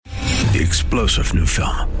The explosive new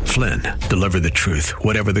film, Flynn, deliver the truth,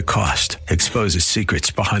 whatever the cost, exposes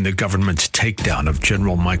secrets behind the government's takedown of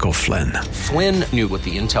General Michael Flynn. Flynn knew what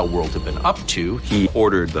the intel world had been up to. He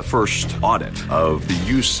ordered the first audit of the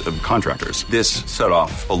use of contractors. This set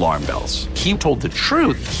off alarm bells. He told the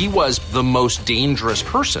truth. He was the most dangerous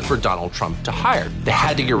person for Donald Trump to hire. They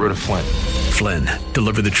had to get rid of Flynn. Flynn,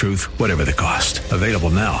 deliver the truth, whatever the cost. Available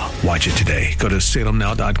now. Watch it today. Go to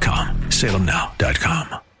salemnow.com.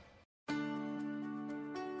 salemnow.com.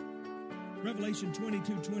 Revelation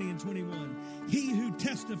 22, 20 and 21. He who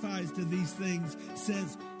testifies to these things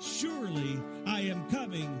says, surely I am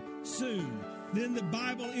coming soon. Then the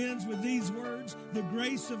Bible ends with these words, the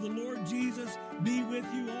grace of the Lord Jesus be with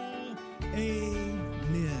you all.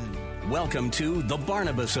 Amen. Welcome to The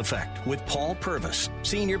Barnabas Effect with Paul Purvis,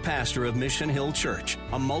 Senior Pastor of Mission Hill Church,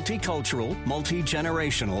 a multicultural,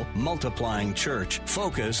 multi-generational, multiplying church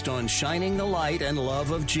focused on shining the light and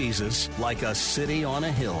love of Jesus like a city on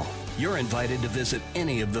a hill. You're invited to visit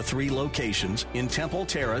any of the 3 locations in Temple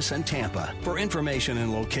Terrace and Tampa. For information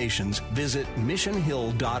and locations, visit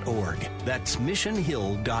missionhill.org. That's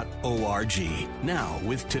missionhill.org. Now,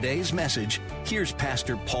 with today's message, here's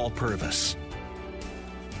Pastor Paul Purvis.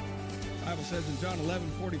 The Bible says in John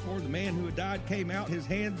 11:44, the man who had died came out, his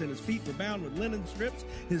hands and his feet were bound with linen strips,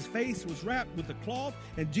 his face was wrapped with a cloth,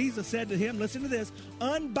 and Jesus said to him, listen to this,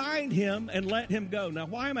 unbind him and let him go. Now,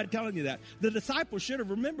 why am I telling you that? The disciples should have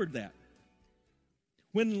remembered that.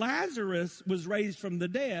 When Lazarus was raised from the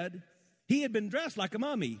dead, he had been dressed like a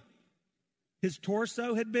mummy. His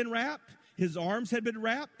torso had been wrapped, his arms had been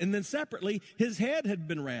wrapped, and then separately, his head had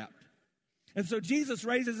been wrapped. And so Jesus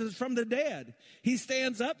raises us from the dead. He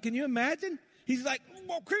stands up. Can you imagine? He's like,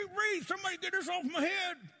 well, can't breathe. Somebody get this off my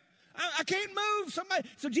head. I can't move. Somebody.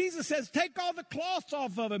 So Jesus says, take all the cloths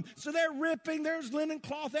off of him. So they're ripping. There's linen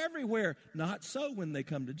cloth everywhere. Not so when they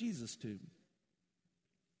come to Jesus' tomb.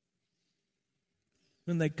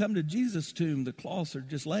 When they come to Jesus' tomb, the cloths are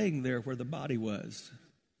just laying there where the body was,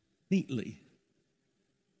 neatly.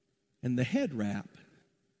 And the head wrap,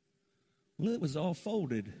 well, it was all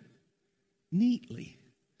folded neatly.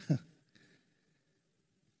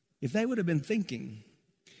 If they would have been thinking,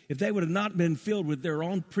 if they would have not been filled with their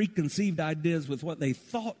own preconceived ideas with what they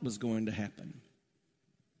thought was going to happen,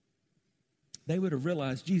 they would have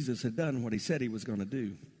realized Jesus had done what he said he was going to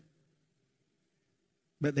do.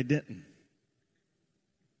 But they didn't.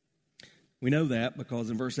 We know that because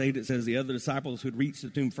in verse 8 it says the other disciples who had reached the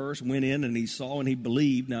tomb first went in and he saw and he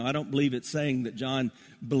believed. Now, I don't believe it's saying that John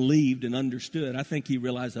believed and understood. I think he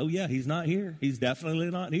realized, oh yeah, he's not here. He's definitely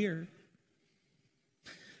not here.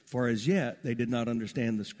 For as yet they did not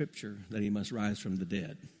understand the scripture that he must rise from the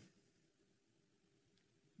dead.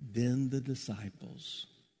 Then the disciples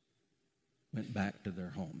went back to their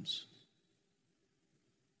homes.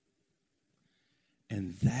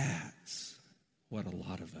 And that's what a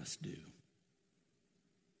lot of us do.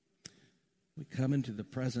 We come into the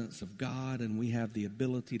presence of God and we have the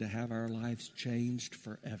ability to have our lives changed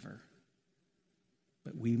forever.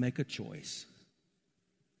 But we make a choice.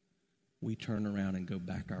 We turn around and go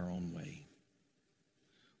back our own way.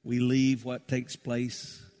 We leave what takes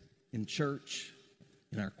place in church,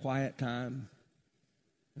 in our quiet time,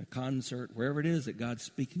 in a concert, wherever it is that God's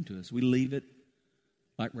speaking to us. We leave it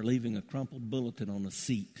like we're leaving a crumpled bulletin on a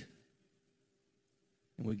seat.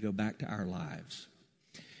 And we go back to our lives.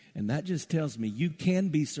 And that just tells me you can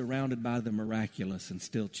be surrounded by the miraculous and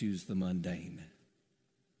still choose the mundane.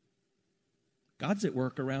 God's at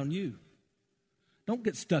work around you. Don't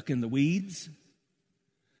get stuck in the weeds.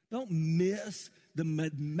 Don't miss the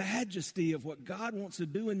majesty of what God wants to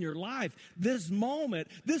do in your life. This moment,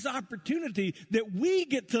 this opportunity that we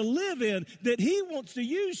get to live in, that he wants to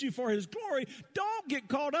use you for his glory. Don't get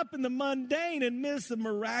caught up in the mundane and miss the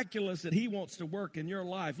miraculous that he wants to work in your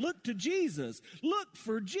life. Look to Jesus. Look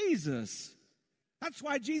for Jesus. That's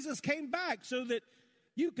why Jesus came back, so that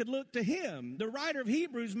you could look to him. The writer of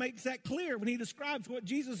Hebrews makes that clear when he describes what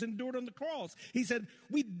Jesus endured on the cross. He said,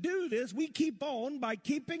 we do this, we keep on by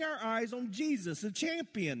keeping our eyes on Jesus, the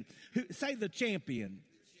champion. Say the champion.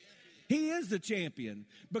 He is the champion,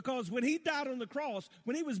 because when he died on the cross,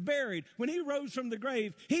 when he was buried, when he rose from the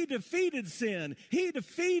grave, he defeated sin. He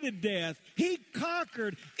defeated death. He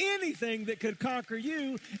conquered anything that could conquer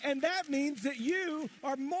you, and that means that you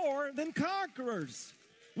are more than conquerors.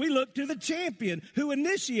 We look to the champion who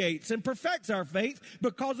initiates and perfects our faith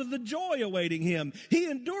because of the joy awaiting him. He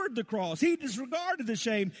endured the cross. He disregarded the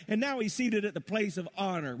shame, and now he's seated at the place of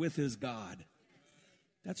honor with his God.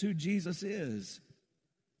 That's who Jesus is.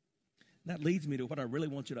 That leads me to what I really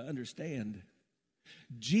want you to understand.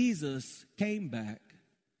 Jesus came back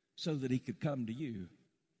so that he could come to you.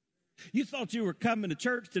 You thought you were coming to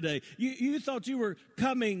church today. You thought you were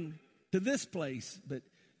coming to this place, but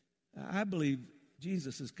I believe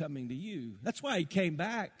Jesus is coming to you. That's why he came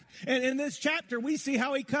back. And in this chapter, we see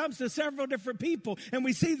how he comes to several different people, and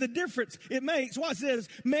we see the difference it makes. What it says,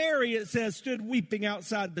 Mary, it says, stood weeping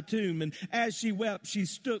outside the tomb, and as she wept, she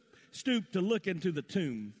stooped to look into the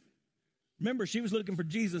tomb. Remember, she was looking for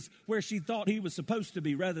Jesus where she thought he was supposed to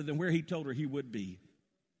be rather than where he told her he would be.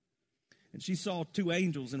 And she saw two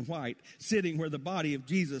angels in white sitting where the body of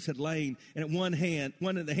Jesus had lain, and at one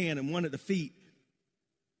at the hand and one at the feet.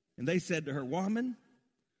 And they said to her, "Woman,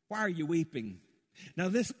 why are you weeping?" Now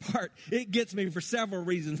this part, it gets me for several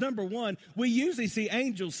reasons. Number one, we usually see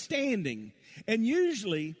angels standing. And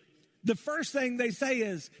usually the first thing they say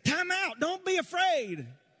is, "Time out, don't be afraid."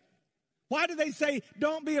 Why do they say,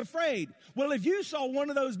 "Don't be afraid"? Well, if you saw one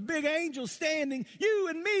of those big angels standing, you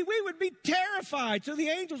and me, we would be terrified. So the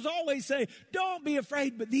angels always say, "Don't be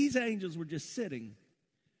afraid." But these angels were just sitting.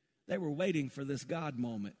 They were waiting for this God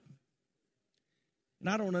moment. And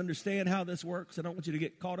I don't understand how this works. I don't want you to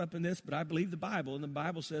get caught up in this, but I believe the Bible. And the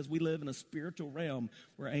Bible says we live in a spiritual realm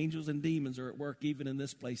where angels and demons are at work even in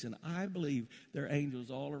this place. And I believe there are angels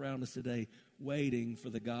all around us today waiting for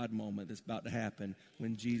the God moment that's about to happen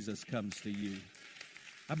when Jesus comes to you.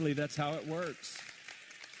 I believe that's how it works.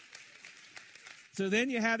 So then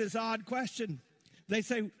you have this odd question. They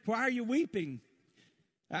say, "Why are you weeping?"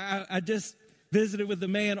 I just visited with the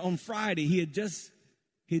man on Friday. He had just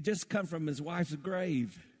come from his wife's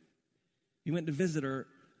grave. He went to visit her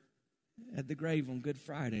at the grave on Good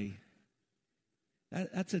Friday.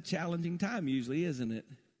 That's a challenging time usually, isn't it?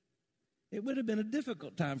 It would have been a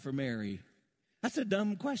difficult time for Mary. That's a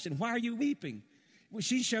dumb question. Why are you weeping? Well,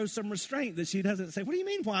 she shows some restraint that she doesn't say, "What do you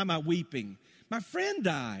mean, why am I weeping? My friend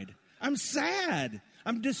died. I'm sad.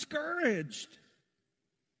 I'm discouraged."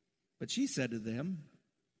 But she said to them,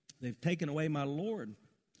 "They've taken away my Lord.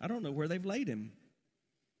 I don't know where they've laid him."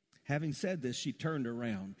 Having said this, she turned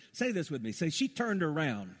around. Say this with me. Say, she turned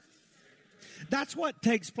around. That's what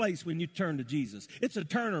takes place when you turn to Jesus. It's a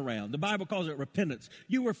turnaround. The Bible calls it repentance.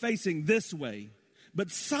 You were facing this way. But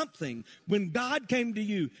something, when God came to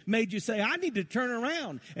you, made you say, "I need to turn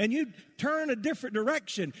around." And you turn a different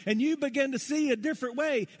direction. And you begin to see a different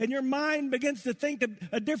way. And your mind begins to think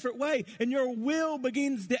a different way. And your will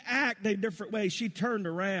begins to act a different way. She turned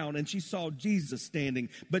around and she saw Jesus standing.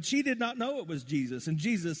 But she did not know it was Jesus. And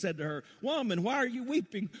Jesus said to her, "Woman, why are you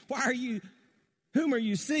weeping? Whom are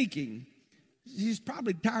you seeking?" She's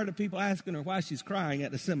probably tired of people asking her why she's crying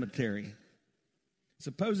at the cemetery.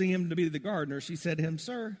 Supposing him to be the gardener, she said to him,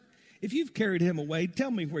 "Sir, if you've carried him away, tell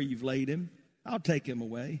me where you've laid him. I'll take him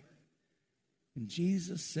away." And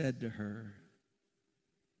Jesus said to her,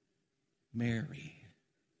 "Mary."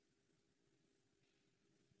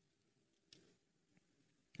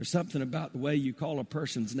 There's something about the way you call a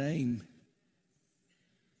person's name.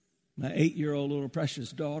 My 8-year-old little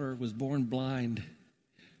precious daughter was born blind.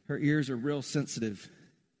 Her ears are real sensitive.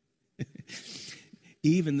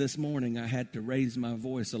 Even this morning, I had to raise my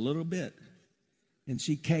voice a little bit. And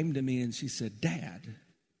she came to me and she said, "Dad,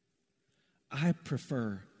 I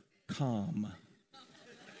prefer calm."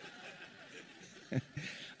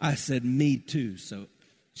 I said, "Me too, so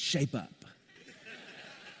shape up."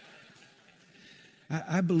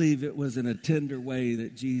 I believe it was in a tender way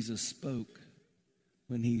that Jesus spoke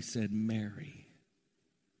when he said, "Mary."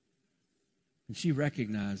 And she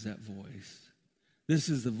recognized that voice. This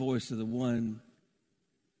is the voice of the one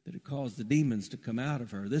that had caused the demons to come out of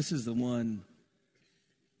her. This is the one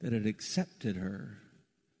that had accepted her.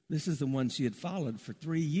 This is the one she had followed for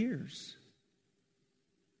 3 years.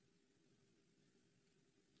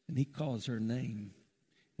 And he calls her name.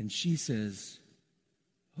 And she says,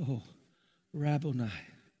 "Oh, Rabboni."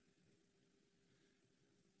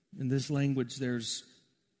 In this language, there's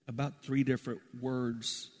about 3 different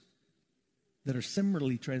words that are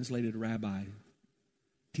similarly translated rabbi,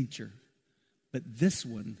 teacher. But this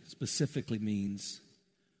one specifically means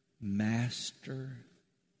master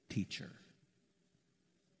teacher.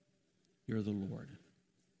 You're the Lord.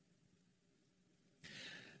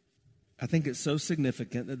 I think it's so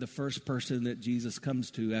significant that the first person that Jesus comes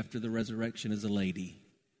to after the resurrection is a lady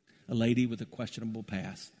with a questionable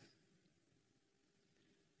past.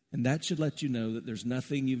 And that should let you know that there's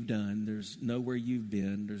nothing you've done, there's nowhere you've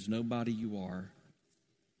been, there's nobody you are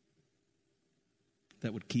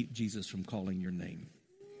that would keep Jesus from calling your name.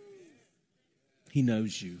 He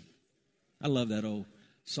knows you. I love that old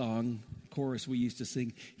song, chorus we used to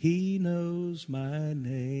sing. He knows my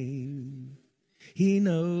name. He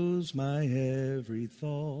knows my every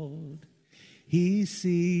thought. He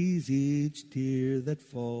sees each tear that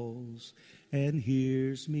falls and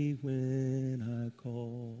hears me when I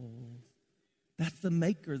call. That's the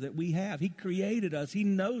maker that we have. He created us. He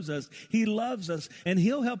knows us. He loves us. And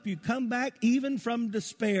he'll help you come back even from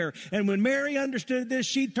despair. And when Mary understood this,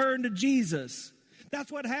 she turned to Jesus.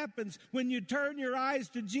 That's what happens when you turn your eyes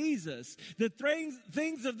to Jesus. The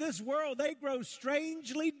things of this world, they grow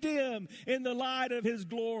strangely dim in the light of his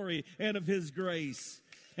glory and of his grace.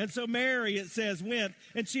 And so Mary, it says, went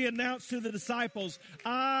and she announced to the disciples,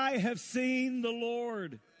 I have seen the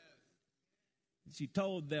Lord. She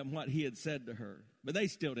told them what he had said to her, but they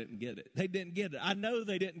still didn't get it. They didn't get it. I know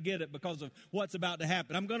they didn't get it because of what's about to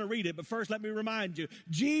happen. I'm going to read it, but first let me remind you,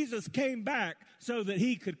 Jesus came back so that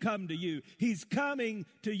he could come to you. He's coming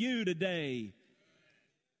to you today.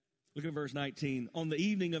 Look at verse 19. On the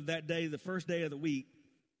evening of that day, the first day of the week,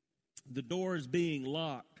 the doors being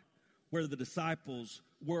locked where the disciples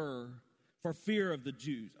were for fear of the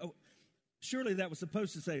Jews. Oh, surely that was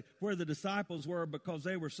supposed to say where the disciples were because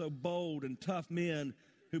they were so bold and tough men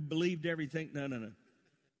who believed everything. No.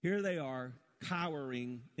 Here they are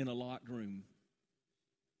cowering in a locked room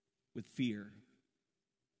with fear.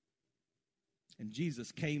 And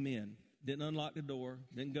Jesus came in, didn't unlock the door,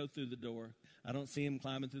 didn't go through the door. I don't see him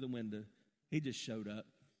climbing through the window. He just showed up.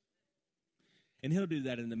 And he'll do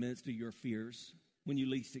that in the midst of your fears when you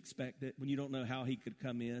least expect it, when you don't know how he could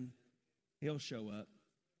come in. He'll show up.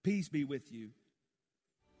 Peace be with you.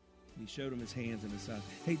 He showed him his hands and his side.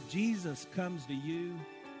 Hey, Jesus comes to you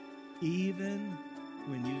even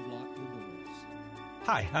when you've locked the doors.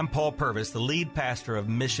 Hi, I'm Paul Purvis, the lead pastor of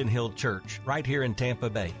Mission Hill Church right here in Tampa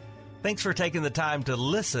Bay. Thanks for taking the time to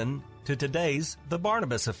listen to today's The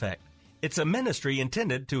Barnabas Effect. It's a ministry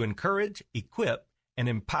intended to encourage, equip, and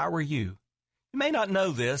empower you. You may not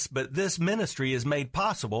know this, but this ministry is made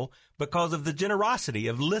possible because of the generosity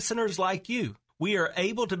of listeners like you. We are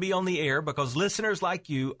able to be on the air because listeners like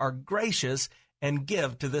you are gracious and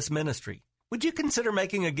give to this ministry. Would you consider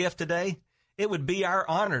making a gift today? It would be our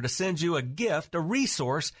honor to send you a gift, a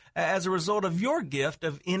resource, as a result of your gift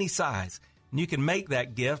of any size. And you can make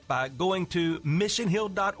that gift by going to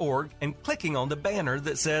missionhill.org and clicking on the banner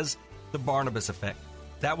that says The Barnabas Effect.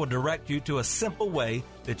 That will direct you to a simple way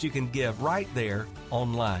that you can give right there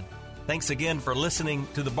online. Thanks again for listening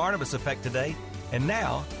to The Barnabas Effect today. And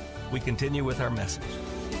now, we continue with our message.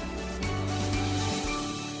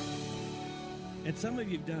 And some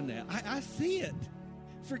of you have done that. I see it.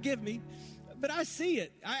 Forgive me, but I see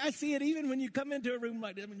it. I see it even when you come into a room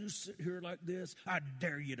like this. I mean, you sit here like this. I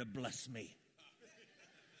dare you to bless me.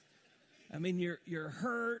 I mean, you're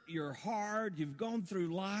hurt. You're hard. You've gone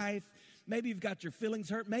through life. Maybe you've got your feelings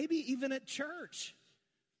hurt. Maybe even at church.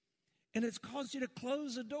 And it's caused you to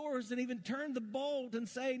close the doors and even turn the bolt and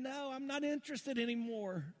say, no, I'm not interested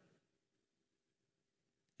anymore.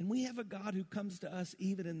 And we have a God who comes to us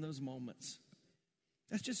even in those moments.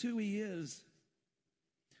 That's just who he is.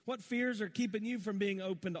 What fears are keeping you from being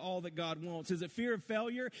open to all that God wants? Is it fear of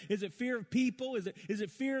failure? Is it fear of people? Is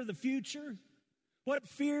it fear of the future? What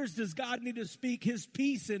fears does God need to speak his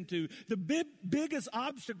peace into? The biggest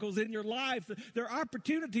obstacles in your life, there are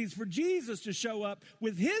opportunities for Jesus to show up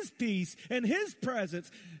with his peace and his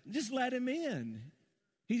presence. Just let him in.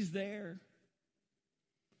 He's there.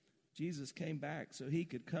 Jesus came back so he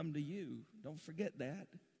could come to you. Don't forget that.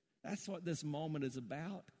 That's what this moment is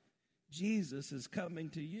about. Jesus is coming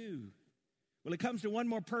to you. Well, it comes to one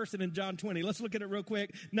more person in John 20. Let's look at it real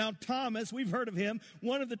quick. Now, Thomas, we've heard of him,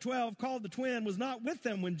 one of the 12, called the twin, was not with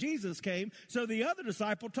them when Jesus came. So the other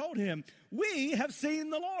disciple told him, we have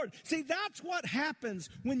seen the Lord. See, that's what happens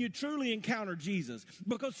when you truly encounter Jesus.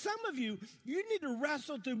 Because some of you need to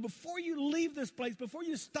wrestle through, before you leave this place, before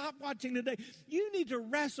you stop watching today, you need to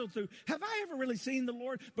wrestle through, have I ever really seen the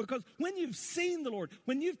Lord? Because when you've seen the Lord,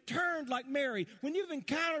 when you've turned like Mary, when you've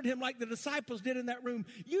encountered him like the disciples did in that room,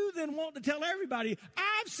 you then want to tell everybody,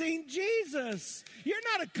 I've seen Jesus. You're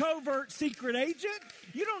not a covert secret agent.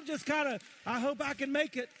 You don't just kind of, I hope I can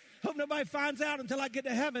make it. Hope nobody finds out until I get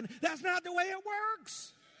to heaven. That's not the way it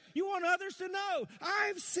works. You want others to know,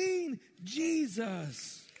 I've seen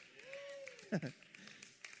Jesus.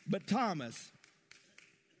 But Thomas,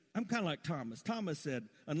 I'm kind of like Thomas. Thomas said,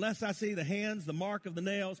 unless I see the hands, the mark of the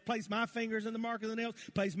nails, place my fingers in the mark of the nails,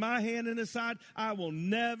 place my hand in his side, I will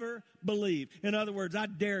never believe. In other words, I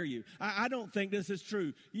dare you. I don't think this is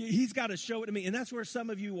true. He's got to show it to me. And that's where some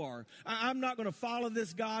of you are. I'm not going to follow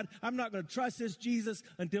this God. I'm not going to trust this Jesus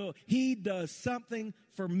until he does something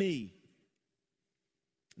for me.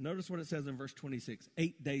 Notice what it says in verse 26.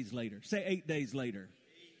 8 days later. Say 8 days later.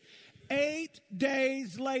 8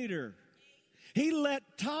 days later. He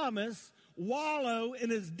let Thomas wallow in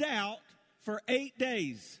his doubt for 8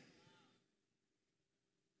 days.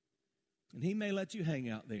 And he may let you hang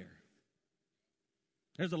out there.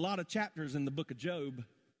 There's a lot of chapters in the book of Job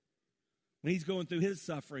when he's going through his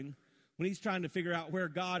suffering, when he's trying to figure out where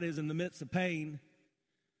God is in the midst of pain.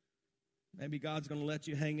 Maybe God's going to let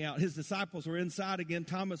you hang out. His disciples were inside again.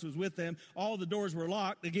 Thomas was with them. All the doors were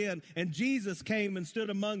locked again. And Jesus came and stood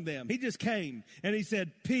among them. He just came and he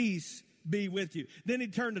said, peace be with you. Then he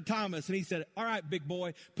turned to Thomas and he said, all right, big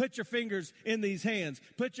boy, put your fingers in these hands.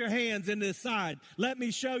 Put your hands in this side. Let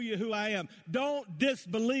me show you who I am. Don't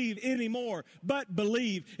disbelieve anymore, but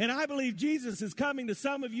believe. And I believe Jesus is coming to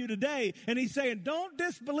some of you today and he's saying, don't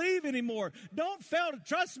disbelieve anymore. Don't fail to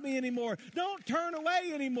trust me anymore. Don't turn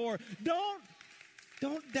away anymore.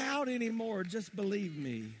 Don't doubt anymore. Just believe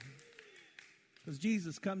me. Because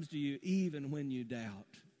Jesus comes to you even when you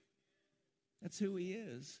doubt. That's who he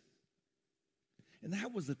is. And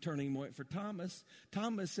that was the turning point for Thomas.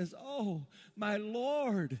 Thomas says, oh, my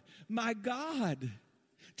Lord, my God.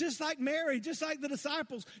 Just like Mary, just like the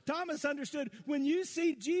disciples, Thomas understood when you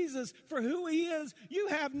see Jesus for who he is, you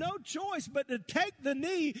have no choice but to take the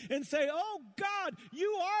knee and say, oh, God,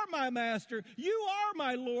 you are my master. You are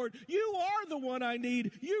my Lord. You are the one I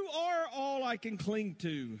need. You are all I can cling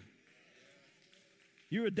to.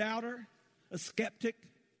 You're a doubter, a skeptic.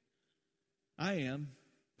 I am.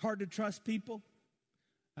 Hard to trust people.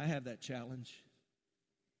 I have that challenge.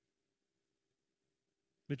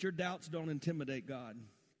 But your doubts don't intimidate God.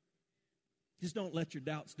 Just don't let your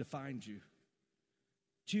doubts define you.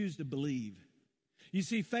 Choose to believe. You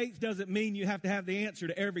see, faith doesn't mean you have to have the answer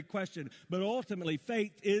to every question, but ultimately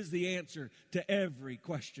faith is the answer to every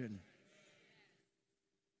question.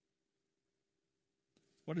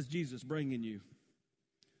 What is Jesus bringing you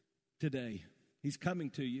today? He's coming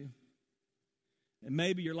to you. And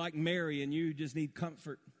maybe you're like Mary and you just need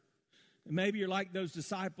comfort. And maybe you're like those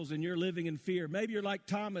disciples and you're living in fear. Maybe you're like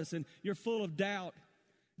Thomas and you're full of doubt.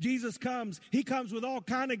 Jesus comes. He comes with all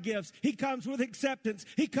kinds of gifts. He comes with acceptance.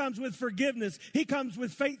 He comes with forgiveness. He comes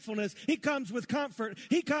with faithfulness. He comes with comfort.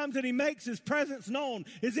 He comes and he makes his presence known.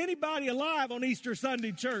 Is anybody alive on Easter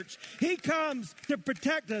Sunday, church? He comes to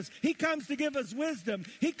protect us. He comes to give us wisdom.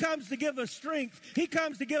 He comes to give us strength. He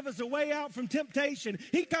comes to give us a way out from temptation.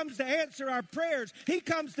 He comes to answer our prayers. He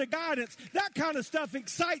comes to guidance. That kind of stuff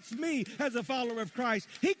excites me as a follower of Christ.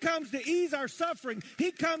 He comes to ease our suffering. He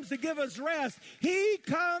comes to give us rest. He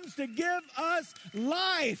comes to give us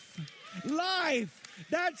life. Life.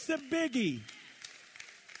 That's the biggie.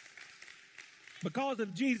 Because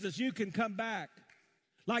of Jesus, you can come back.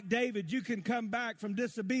 Like David, you can come back from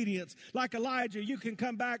disobedience. Like Elijah, you can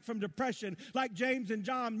come back from depression. Like James and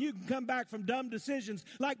John, you can come back from dumb decisions.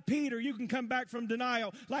 Like Peter, you can come back from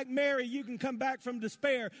denial. Like Mary, you can come back from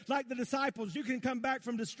despair. Like the disciples, you can come back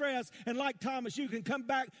from distress. And like Thomas, you can come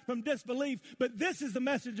back from disbelief. But this is the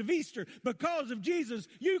message of Easter. Because of Jesus,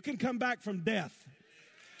 you can come back from death.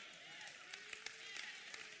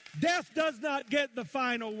 Death does not get the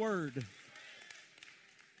final word.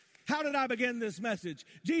 How did I begin this message?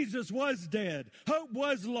 Jesus was dead. Hope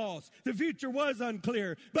was lost. The future was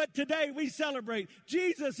unclear. But today we celebrate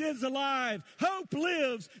Jesus is alive. Hope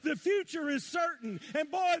lives. The future is certain. And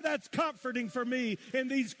boy, that's comforting for me in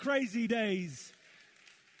these crazy days.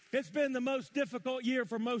 It's been the most difficult year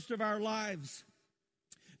for most of our lives.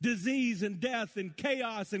 Disease and death and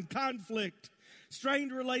chaos and conflict.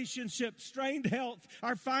 Strained relationships, strained health,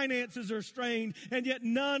 our finances are strained, and yet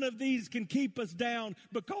none of these can keep us down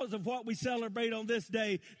because of what we celebrate on this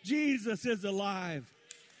day. Jesus is alive.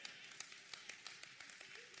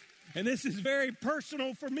 And this is very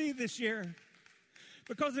personal for me this year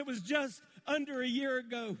because it was just under a year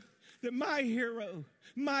ago that my hero,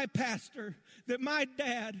 my pastor, that my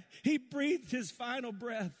dad, he breathed his final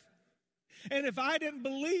breath. And if I didn't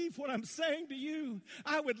believe what I'm saying to you,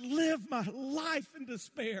 I would live my life in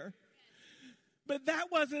despair. But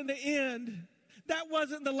that wasn't the end. That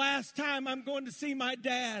wasn't the last time I'm going to see my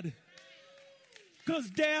dad. Because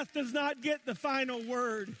death does not get the final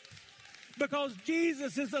word. Because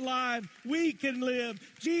Jesus is alive, we can live.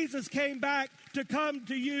 Jesus came back to come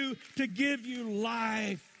to you to give you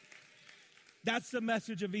life. That's the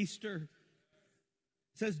message of Easter.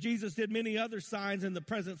 It says Jesus did many other signs in the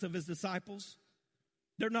presence of his disciples.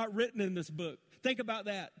 They're not written in this book. Think about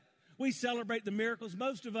that. We celebrate the miracles.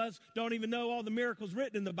 Most of us don't even know all the miracles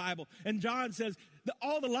written in the Bible. And John says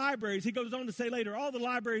all the libraries, he goes on to say later, all the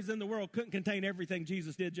libraries in the world couldn't contain everything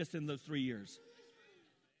Jesus did just in those 3 years.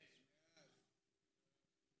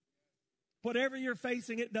 Whatever you're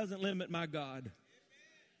facing, it doesn't limit my God.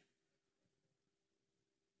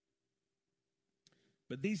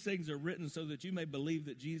 But these things are written so that you may believe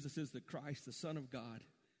that Jesus is the Christ, the Son of God,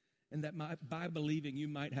 and that by believing you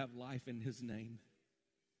might have life in his name.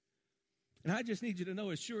 And I just need you to know,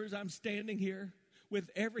 as sure as I'm standing here with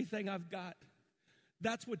everything I've got,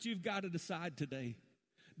 that's what you've got to decide today.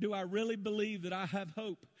 Do I really believe that I have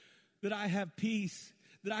hope, that I have peace,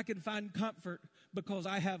 that I can find comfort because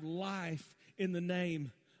I have life in the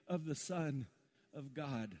name of the Son of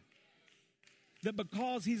God? That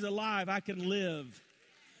because He's alive, I can live.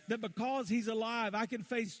 That because He's alive, I can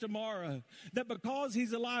face tomorrow. That because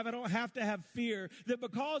He's alive, I don't have to have fear. That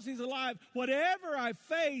because He's alive, whatever I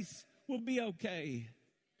face will be okay.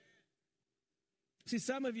 See,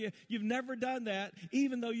 some of you, you've never done that,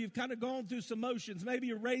 even though you've kind of gone through some motions. Maybe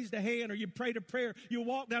you raised a hand or you prayed a prayer. You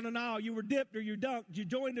walked down an aisle. You were dipped or you dunked. You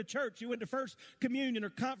joined a church. You went to first communion or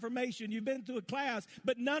confirmation. You've been to a class,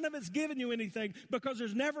 but none of it's given you anything because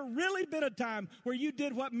there's never really been a time where you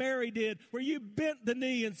did what Mary did, where you bent the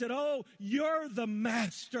knee and said, oh, you're the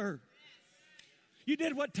master. You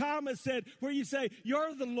did what Thomas said, where you say,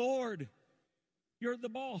 you're the Lord. You're the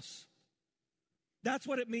boss. That's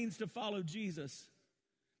what it means to follow Jesus.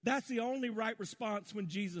 That's the only right response when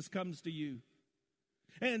Jesus comes to you.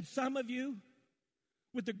 And some of you,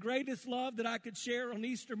 with the greatest love that I could share on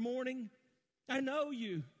Easter morning, I know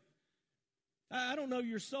you. I don't know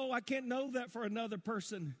your soul. I can't know that for another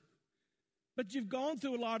person. But you've gone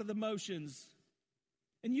through a lot of the motions.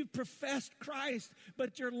 And you've professed Christ,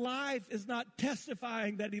 but your life is not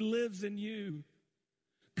testifying that He lives in you.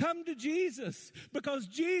 Come to Jesus, because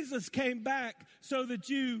Jesus came back so that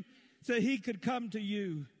He could come to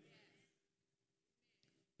you.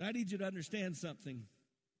 I need you to understand something.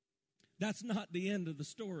 That's not the end of the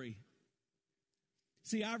story.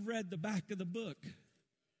 See, I've read the back of the book.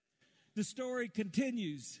 The story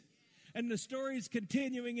continues, and the story is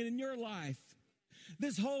continuing in your life.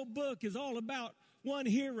 This whole book is all about one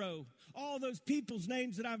hero. All those people's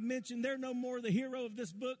names that I've mentioned, they're no more the hero of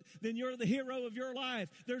this book than you're the hero of your life.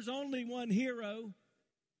 There's only one hero.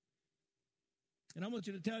 And I want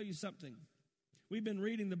you to tell you something. We've been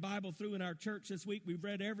reading the Bible through in our church this week. We've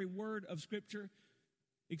read every word of Scripture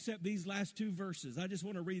except these last two verses. I just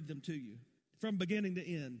want to read them to you from beginning to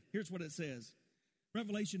end. Here's what it says.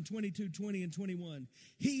 Revelation 22:20 and 21.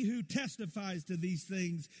 He who testifies to these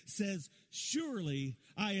things says, surely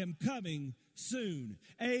I am coming soon.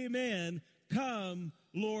 Amen. Come,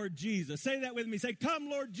 Lord Jesus. Say that with me. Say, come,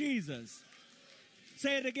 Lord Jesus.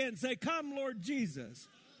 Say it again. Say, come, Lord Jesus.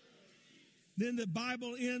 Then the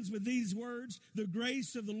Bible ends with these words, the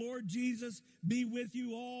grace of the Lord Jesus be with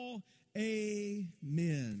you all.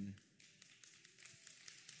 Amen.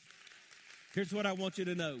 Here's what I want you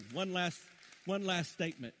to know. One last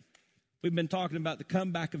statement. We've been talking about the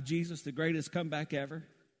comeback of Jesus, the greatest comeback ever.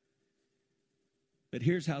 But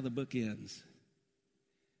here's how the book ends.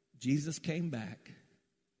 Jesus came back,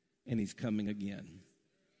 and He's coming again.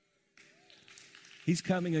 He's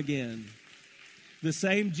coming again. The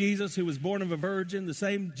same Jesus who was born of a virgin, the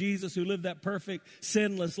same Jesus who lived that perfect,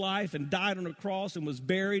 sinless life and died on a cross and was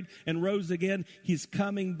buried and rose again, He's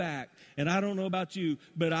coming back. And I don't know about you,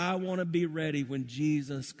 but I want to be ready when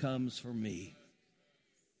Jesus comes for me.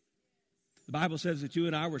 The Bible says that you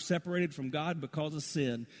and I were separated from God because of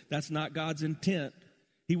sin. That's not God's intent.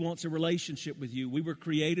 He wants a relationship with you. We were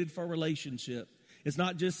created for a relationship. It's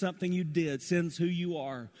not just something you did. Sin's who you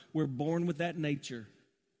are. We're born with that nature.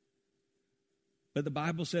 But the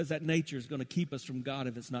Bible says that nature is going to keep us from God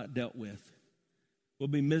if it's not dealt with. We'll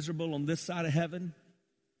be miserable on this side of heaven,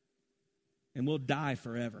 and we'll die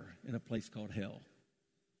forever in a place called hell.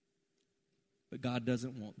 But God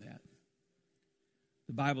doesn't want that.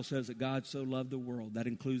 The Bible says that God so loved the world, that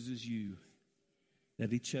includes you,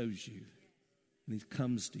 that He chose you, and He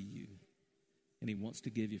comes to you, and He wants to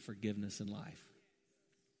give you forgiveness in life.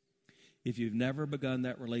 If you've never begun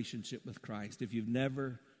that relationship with Christ, if you've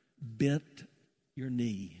never bent your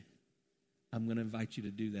knee, I'm going to invite you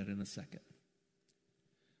to do that in a second.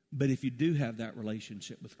 But if you do have that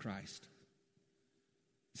relationship with Christ,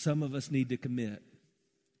 some of us need to commit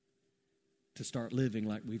to start living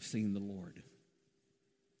like we've seen the Lord,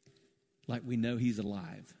 like we know He's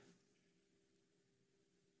alive,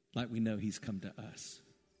 like we know He's come to us.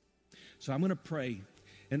 So I'm going to pray,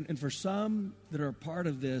 and for some that are a part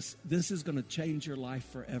of this is going to change your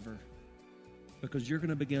life forever, because you're going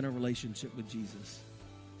to begin a relationship with Jesus.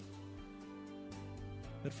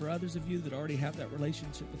 But for others of you that already have that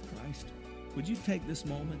relationship with Christ, would you take this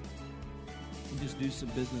moment and just do some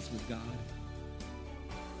business with God?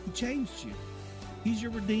 He changed you. He's your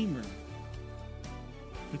Redeemer.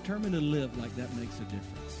 Determined to live like that makes a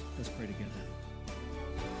difference. Let's pray together.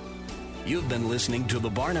 You've been listening to The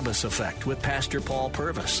Barnabas Effect with Pastor Paul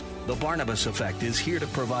Purvis. The Barnabas Effect is here to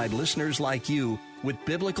provide listeners like you with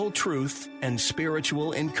biblical truth and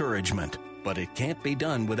spiritual encouragement. But it can't be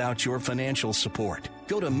done without your financial support.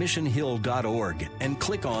 Go to missionhill.org and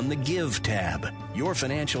click on the Give tab. Your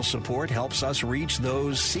financial support helps us reach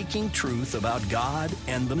those seeking truth about God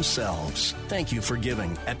and themselves. Thank you for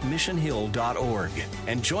giving at missionhill.org.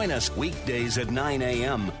 And join us weekdays at 9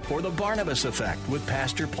 a.m. for The Barnabas Effect with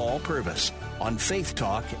Pastor Paul Purvis on Faith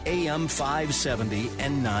Talk AM 570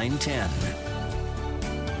 and 910.